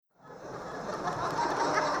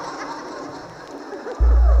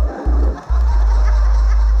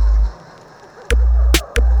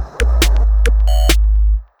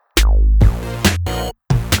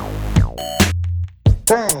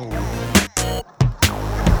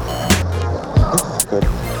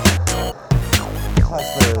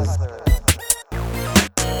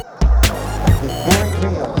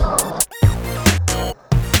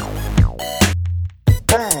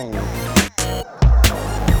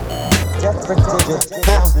digit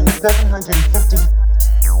 1,750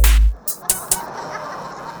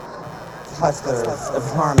 hustlers of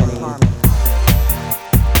harmony.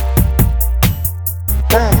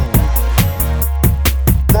 Bang!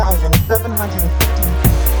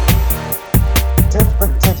 1,750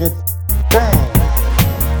 different digit. Bang!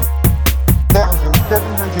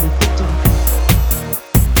 1,750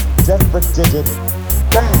 different digit.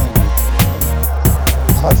 Bang!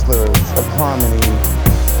 Hustlers of harmony.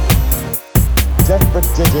 Separate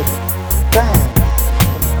digit. Bang!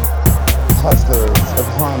 Hustlers of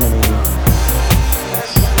harmony.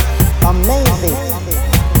 Amazing.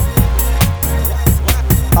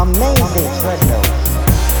 Amazing treadmills.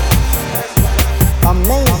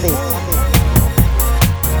 Amazing.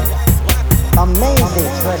 Amazing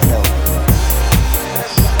treadmills.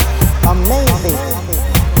 Amazing.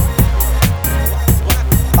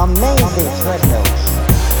 Amazing treadmills.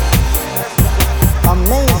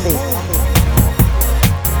 Amazing.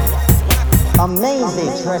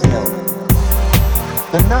 Amazing treadmill.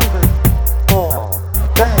 The numbers fall.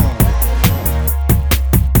 Bang!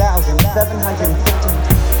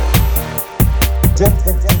 1,750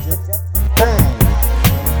 different digits. Bang!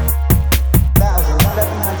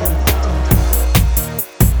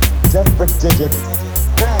 1,750 different digits.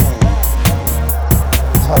 Bang!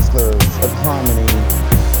 Hustlers of harmony.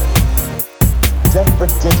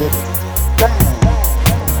 Different digits. Bang!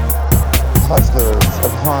 Hustlers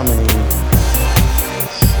of harmony.